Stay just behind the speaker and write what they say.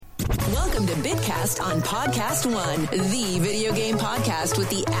Welcome to Bitcast on Podcast One, the video game podcast with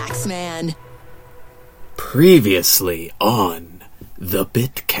the Axeman. Previously on the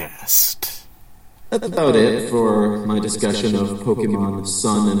Bitcast. That's about it for my discussion of Pokemon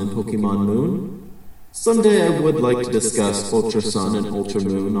Sun and Pokemon Moon. Someday I would like to discuss Ultra Sun and Ultra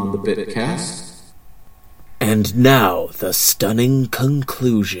Moon on the Bitcast. And now, the stunning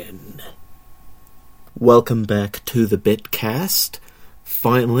conclusion. Welcome back to the Bitcast.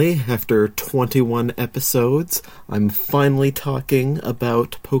 Finally, after 21 episodes, I'm finally talking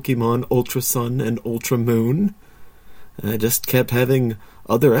about Pokemon Ultra Sun and Ultra Moon. I just kept having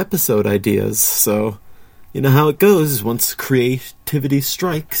other episode ideas, so you know how it goes. Once creativity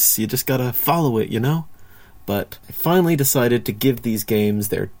strikes, you just gotta follow it, you know? But I finally decided to give these games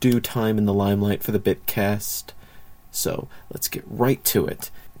their due time in the limelight for the Bitcast. So, let's get right to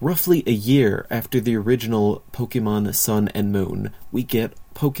it. Roughly a year after the original Pokemon Sun and Moon, we get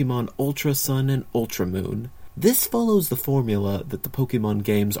Pokemon Ultra Sun and Ultra Moon. This follows the formula that the Pokemon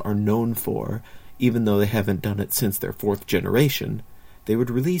games are known for, even though they haven't done it since their fourth generation. They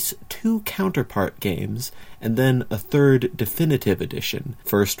would release two counterpart games, and then a third definitive edition.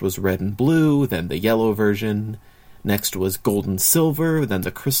 First was Red and Blue, then the Yellow version. Next was Gold and Silver, then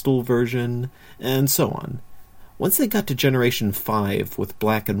the Crystal version, and so on. Once they got to Generation 5 with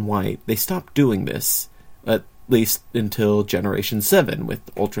Black and White, they stopped doing this, at least until Generation 7 with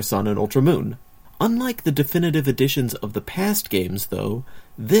Ultra Sun and Ultra Moon. Unlike the definitive editions of the past games, though,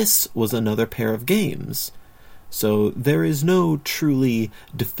 this was another pair of games. So there is no truly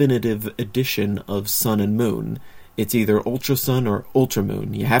definitive edition of Sun and Moon. It's either Ultra Sun or Ultra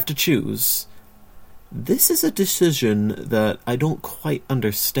Moon. You have to choose. This is a decision that I don't quite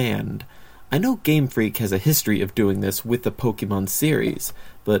understand. I know Game Freak has a history of doing this with the Pokemon series,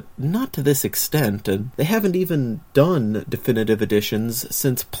 but not to this extent, and they haven't even done definitive editions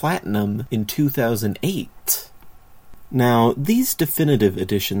since Platinum in 2008. Now, these definitive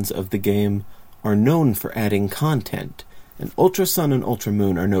editions of the game are known for adding content, and Ultra Sun and Ultra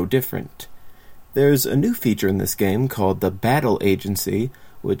Moon are no different. There's a new feature in this game called the Battle Agency,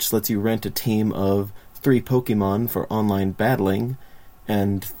 which lets you rent a team of 3 Pokemon for online battling,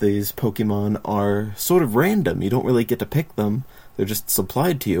 and these Pokemon are sort of random. You don't really get to pick them. They're just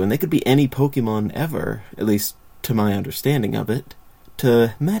supplied to you, and they could be any Pokemon ever, at least to my understanding of it.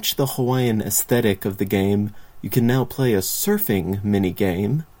 To match the Hawaiian aesthetic of the game, you can now play a surfing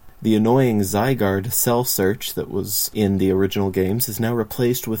minigame. The annoying Zygarde cell search that was in the original games is now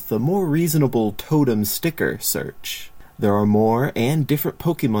replaced with the more reasonable totem sticker search. There are more and different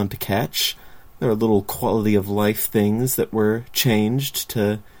Pokemon to catch. There are little quality of life things that were changed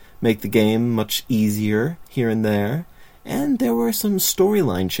to make the game much easier here and there, and there were some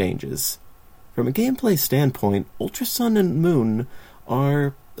storyline changes. From a gameplay standpoint, Ultra Sun and Moon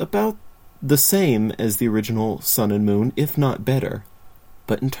are about the same as the original Sun and Moon, if not better.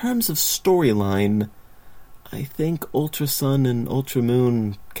 But in terms of storyline, I think Ultra Sun and Ultra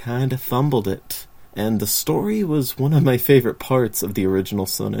Moon kinda fumbled it. And the story was one of my favorite parts of the original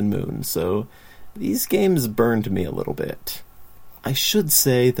Sun and Moon, so these games burned me a little bit. I should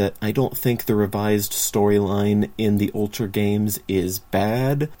say that I don't think the revised storyline in the Ultra games is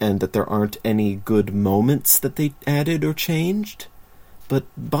bad, and that there aren't any good moments that they added or changed. But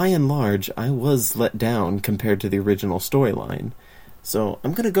by and large, I was let down compared to the original storyline. So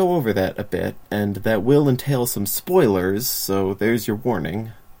I'm going to go over that a bit, and that will entail some spoilers, so there's your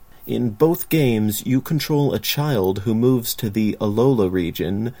warning. In both games, you control a child who moves to the Alola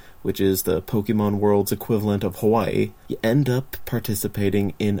region, which is the Pokemon world's equivalent of Hawaii. You end up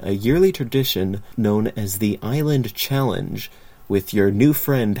participating in a yearly tradition known as the Island Challenge with your new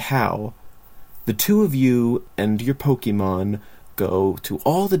friend Hao. The two of you and your Pokemon go to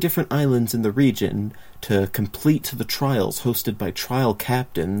all the different islands in the region to complete the trials hosted by trial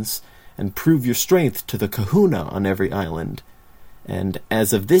captains and prove your strength to the kahuna on every island. And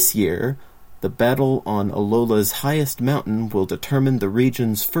as of this year, the battle on Alola's highest mountain will determine the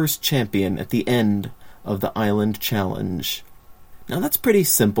region's first champion at the end of the Island Challenge. Now that's pretty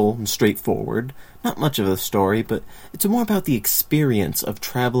simple and straightforward, not much of a story, but it's more about the experience of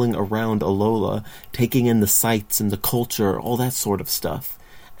traveling around Alola, taking in the sights and the culture, all that sort of stuff.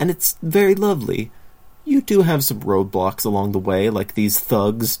 And it's very lovely. You do have some roadblocks along the way, like these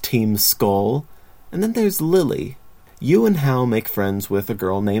thugs, Team Skull. And then there's Lily. You and Hal make friends with a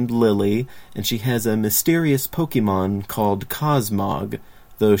girl named Lily, and she has a mysterious Pokemon called Cosmog,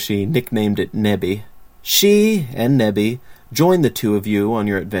 though she nicknamed it Nebby. She and Nebby join the two of you on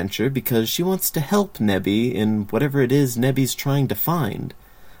your adventure because she wants to help Nebby in whatever it is Nebby's trying to find.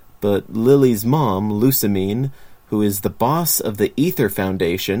 But Lily's mom, Lucamine, who is the boss of the Ether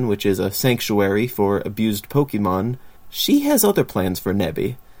Foundation, which is a sanctuary for abused Pokemon, she has other plans for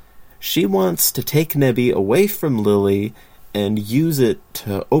Nebby. She wants to take Nebby away from Lily and use it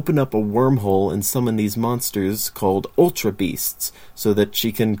to open up a wormhole and summon these monsters called Ultra Beasts, so that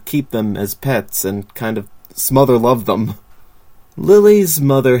she can keep them as pets and kind of smother love them. Lily's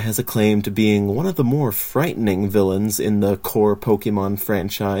mother has a claim to being one of the more frightening villains in the core Pokemon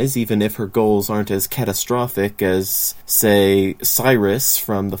franchise, even if her goals aren't as catastrophic as, say, Cyrus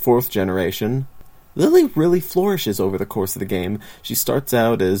from the 4th generation. Lily really flourishes over the course of the game. She starts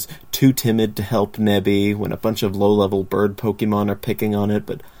out as too timid to help Nebby when a bunch of low-level bird Pokemon are picking on it,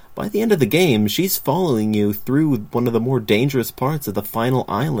 but by the end of the game, she's following you through one of the more dangerous parts of the final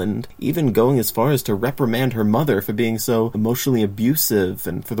island, even going as far as to reprimand her mother for being so emotionally abusive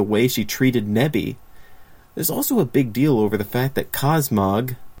and for the way she treated Nebby. There's also a big deal over the fact that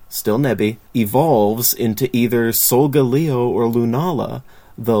Cosmog, still Nebby, evolves into either Solgaleo or Lunala,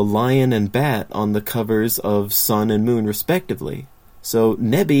 the lion and bat on the covers of Sun and Moon respectively. So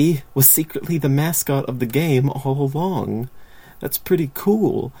Nebby was secretly the mascot of the game all along. That's pretty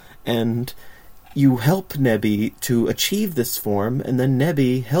cool, and you help Nebby to achieve this form, and then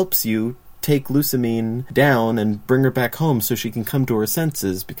Nebby helps you take Lusamine down and bring her back home so she can come to her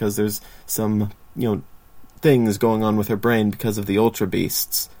senses, because there's some, things going on with her brain because of the Ultra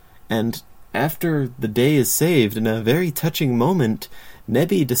Beasts. And after the day is saved, in a very touching moment,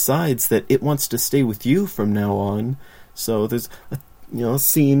 Nebby decides that it wants to stay with you from now on, so there's a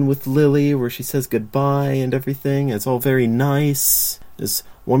scene with Lily where she says goodbye and everything. It's all very nice. It's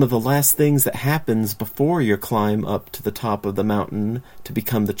one of the last things that happens before your climb up to the top of the mountain to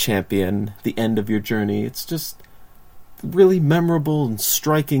become the champion, the end of your journey. It's just a really memorable and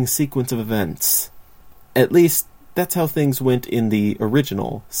striking sequence of events. At least, that's how things went in the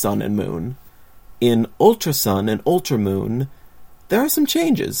original Sun and Moon. In Ultra Sun and Ultra Moon, there are some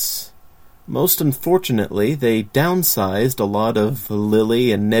changes. Most unfortunately, they downsized a lot of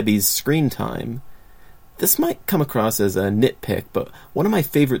Lily and Nebby's screen time. This might come across as a nitpick, but one of my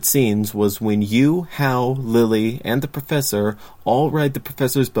favorite scenes was when you, Hal, Lily, and the Professor all ride the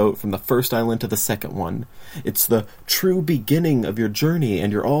Professor's boat from the first island to the second one. It's the true beginning of your journey,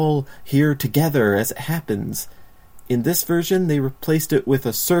 and you're all here together as it happens. In this version, they replaced it with a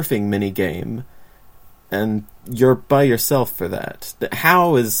surfing minigame, and you're by yourself for that.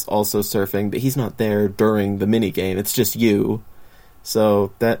 Hal is also surfing, but he's not there during the minigame. It's just you.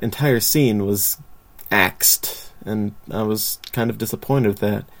 So that entire scene was axed, and I was kind of disappointed with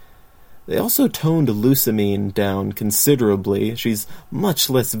that. They also toned Lusamine down considerably. She's much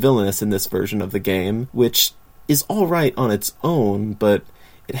less villainous in this version of the game, which is alright on its own, but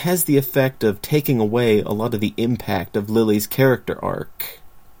it has the effect of taking away a lot of the impact of Lily's character arc.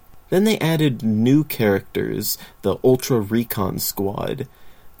 Then they added new characters, the Ultra Recon Squad.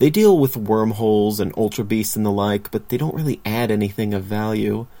 They deal with wormholes and Ultra Beasts and the like, but they don't really add anything of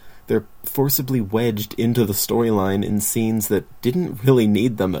value. They're forcibly wedged into the storyline in scenes that didn't really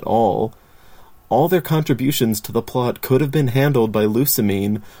need them at all. All their contributions to the plot could have been handled by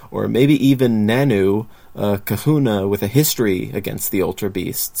Lusamine, or maybe even Nanu, a kahuna with a history against the Ultra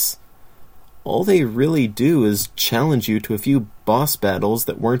Beasts. All they really do is challenge you to a few boss battles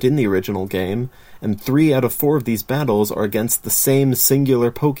that weren't in the original game, and 3 out of 4 of these battles are against the same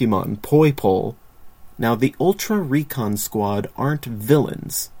singular Pokemon, Poipole. Now, the Ultra Recon Squad aren't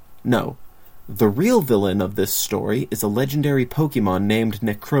villains. No. The real villain of this story is a legendary Pokemon named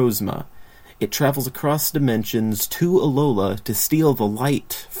Necrozma. It travels across dimensions to Alola to steal the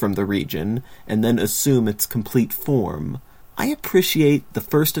light from the region, and then assume its complete form. I appreciate the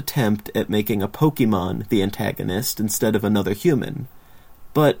first attempt at making a Pokemon the antagonist instead of another human.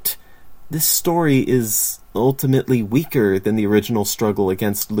 But this story is ultimately weaker than the original struggle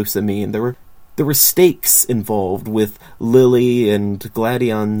against Lusamine. There were stakes involved with Lily and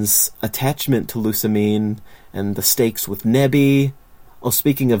Gladion's attachment to Lusamine, and the stakes with Nebby. Well,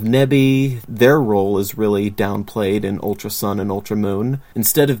 speaking of Nebby, their role is really downplayed in Ultra Sun and Ultra Moon.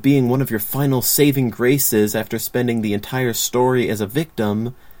 Instead of being one of your final saving graces after spending the entire story as a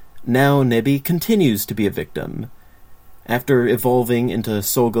victim, now Nebby continues to be a victim. After evolving into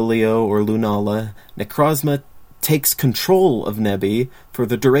Solgaleo or Lunala, Necrozma takes control of Nebby for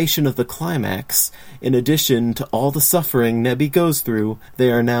the duration of the climax. In addition to all the suffering Nebby goes through,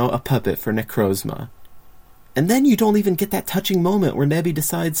 they are now a puppet for Necrozma. And then you don't even get that touching moment where Nebby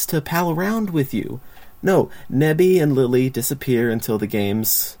decides to pal around with you. No, Nebby and Lily disappear until the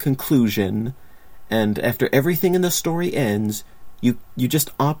game's conclusion, and after everything in the story ends, you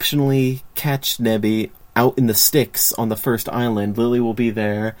just optionally catch Nebby out in the sticks on the first island. Lily will be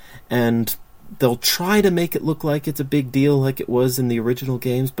there, and they'll try to make it look like it's a big deal like it was in the original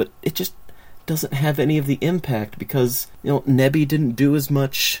games, but it just doesn't have any of the impact because, Nebby didn't do as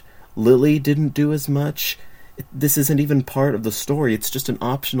much, Lily didn't do as much. This isn't even part of the story, it's just an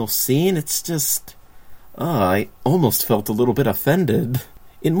optional scene. It's just... I almost felt a little bit offended.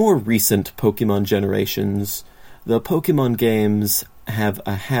 In more recent Pokemon generations, the Pokemon games have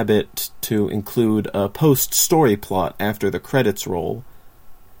a habit to include a post-story plot after the credits roll.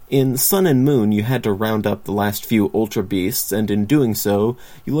 In Sun and Moon, you had to round up the last few Ultra Beasts, and in doing so,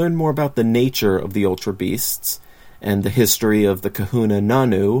 you learn more about the nature of the Ultra Beasts, and the history of the Kahuna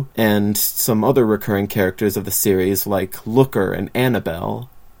Nanu, and some other recurring characters of the series like Looker and Annabelle.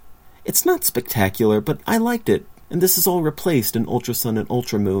 It's not spectacular, but I liked it, and this is all replaced in Ultra Sun and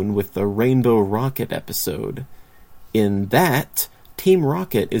Ultra Moon with the Rainbow Rocket episode. In that, Team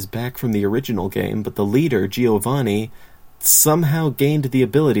Rocket is back from the original game, but the leader, Giovanni, somehow gained the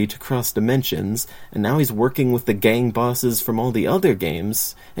ability to cross dimensions, and now he's working with the gang bosses from all the other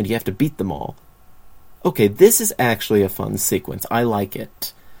games, and you have to beat them all. Okay, this is actually a fun sequence. I like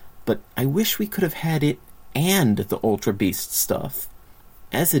it. But I wish we could have had it and the Ultra Beast stuff.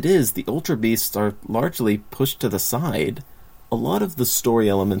 As it is, the Ultra Beasts are largely pushed to the side. A lot of the story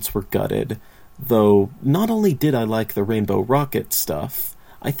elements were gutted, though not only did I like the Rainbow Rocket stuff,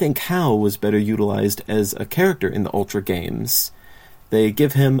 I think Hal was better utilized as a character in the Ultra games. They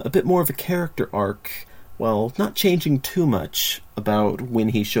give him a bit more of a character arc, while not changing too much about when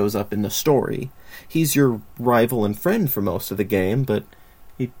he shows up in the story. He's your rival and friend for most of the game, but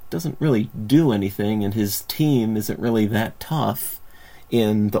he doesn't really do anything, and his team isn't really that tough.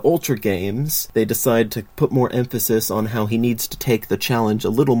 In the Ultra games, they decide to put more emphasis on how he needs to take the challenge a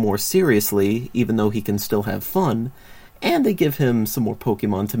little more seriously, even though he can still have fun, and they give him some more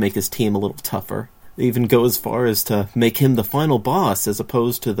Pokemon to make his team a little tougher. They even go as far as to make him the final boss, as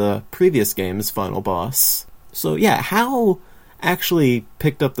opposed to the previous game's final boss. So yeah, Hal actually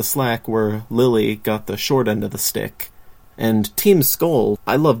picked up the slack where Lily got the short end of the stick. And Team Skull,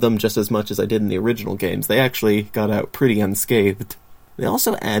 I love them just as much as I did in the original games. They actually got out pretty unscathed. They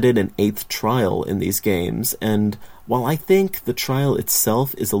also added an 8th trial in these games, and while I think the trial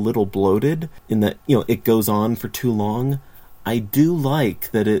itself is a little bloated, in that, it goes on for too long, I do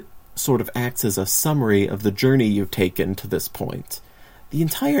like that it sort of acts as a summary of the journey you've taken to this point. The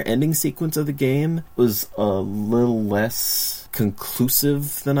entire ending sequence of the game was a little less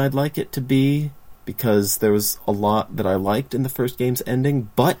conclusive than I'd like it to be, because there was a lot that I liked in the first game's ending,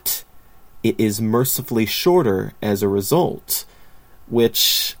 but it is mercifully shorter as a result,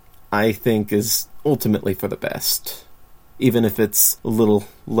 which I think is ultimately for the best, even if it's a little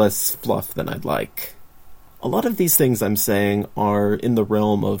less fluff than I'd like. A lot of these things I'm saying are in the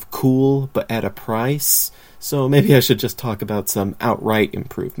realm of cool, but at a price, so maybe I should just talk about some outright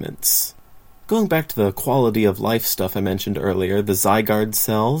improvements. Going back to the quality of life stuff I mentioned earlier, the Zygarde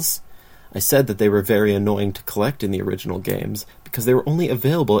cells, I said that they were very annoying to collect in the original games, because they were only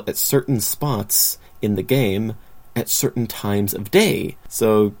available at certain spots in the game, at certain times of day,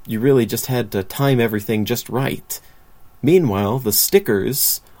 so you really just had to time everything just right. Meanwhile, the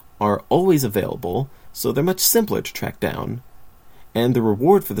stickers are always available, so they're much simpler to track down. And the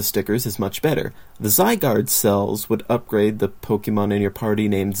reward for the stickers is much better. The Zygarde cells would upgrade the Pokemon in your party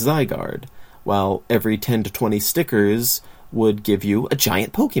named Zygarde, while every 10 to 20 stickers would give you a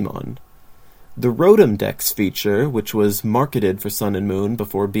giant Pokemon. The Rotom Dex feature, which was marketed for Sun and Moon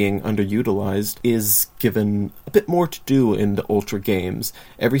before being underutilized, is given a bit more to do in the Ultra games.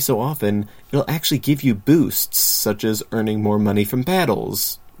 Every so often, it'll actually give you boosts, such as earning more money from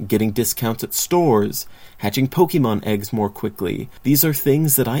battles, getting discounts at stores, hatching Pokemon eggs more quickly. These are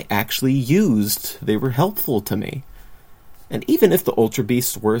things that I actually used. They were helpful to me. And even if the Ultra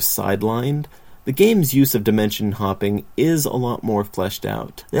Beasts were sidelined, the game's use of dimension hopping is a lot more fleshed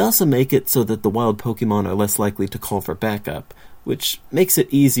out. They also make it so that the wild Pokemon are less likely to call for backup, which makes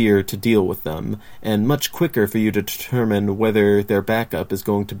it easier to deal with them, and much quicker for you to determine whether their backup is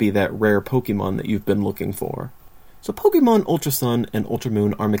going to be that rare Pokemon that you've been looking for. So Pokemon Ultra Sun and Ultra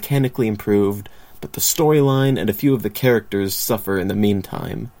Moon are mechanically improved, but the storyline and a few of the characters suffer in the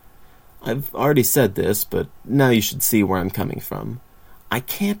meantime. I've already said this, but now you should see where I'm coming from. I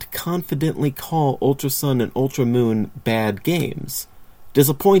can't confidently call Ultra Sun and Ultra Moon bad games.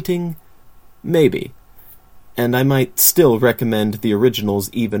 Disappointing? Maybe. And I might still recommend the originals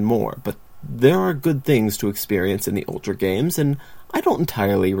even more, but there are good things to experience in the Ultra games, and I don't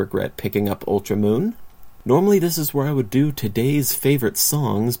entirely regret picking up Ultra Moon. Normally this is where I would do today's favorite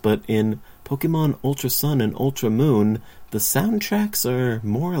songs, but in Pokemon Ultra Sun and Ultra Moon, the soundtracks are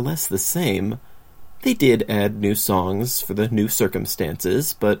more or less the same. They did add new songs for the new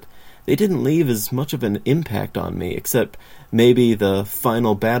circumstances, but they didn't leave as much of an impact on me, except maybe the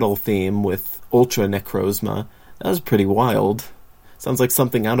final battle theme with Ultra Necrozma. That was pretty wild. Sounds like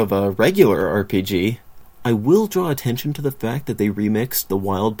something out of a regular RPG. I will draw attention to the fact that they remixed the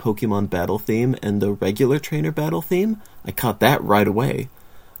wild Pokemon battle theme and the regular trainer battle theme. I caught that right away.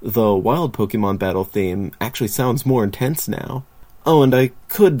 The wild Pokemon battle theme actually sounds more intense now. Oh, and I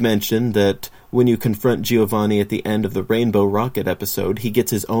could mention that when you confront Giovanni at the end of the Rainbow Rocket episode, he gets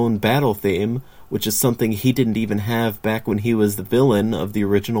his own battle theme, which is something he didn't even have back when he was the villain of the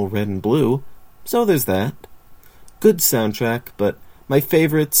original Red and Blue. So there's that. Good soundtrack, but my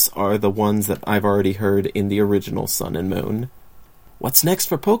favorites are the ones that I've already heard in the original Sun and Moon. What's next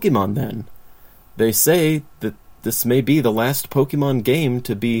for Pokemon, then? They say that this may be the last Pokemon game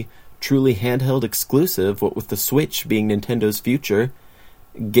to be truly handheld exclusive, what with the Switch being Nintendo's future.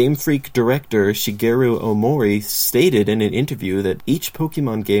 Game Freak director Shigeru Omori stated in an interview that each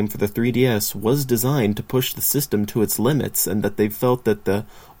Pokemon game for the 3DS was designed to push the system to its limits, and that they felt that the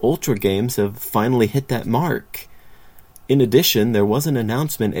Ultra games have finally hit that mark. In addition, there was an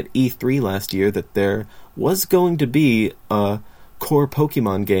announcement at E3 last year that there was going to be a core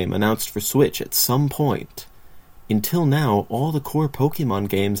Pokemon game announced for Switch at some point. Until now, all the core Pokemon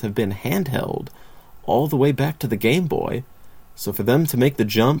games have been handheld, all the way back to the Game Boy. So for them to make the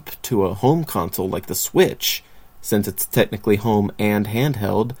jump to a home console like the Switch, since it's technically home and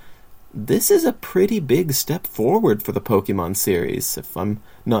handheld, this is a pretty big step forward for the Pokemon series, if I'm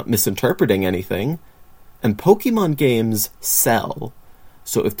not misinterpreting anything. And Pokemon games sell.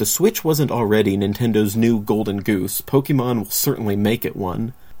 So if the Switch wasn't already Nintendo's new golden goose, Pokemon will certainly make it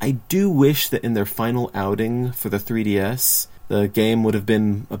one. I do wish that in their final outing for the 3DS, the game would have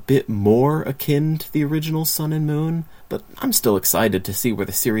been a bit more akin to the original Sun and Moon, but I'm still excited to see where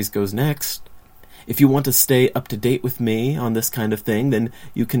the series goes next. If you want to stay up to date with me on this kind of thing, then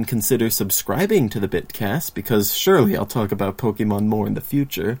you can consider subscribing to the Bitcast, because surely I'll talk about Pokemon more in the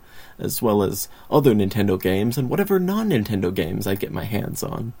future, as well as other Nintendo games and whatever non-Nintendo games I get my hands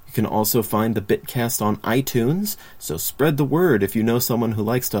on. You can also find the Bitcast on iTunes, so spread the word if you know someone who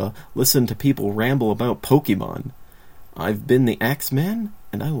likes to listen to people ramble about Pokemon. I've been the Axeman,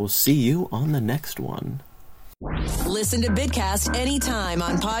 and I will see you on the next one. Listen to Bitcast anytime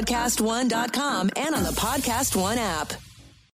on podcastone.com and on the Podcast One app.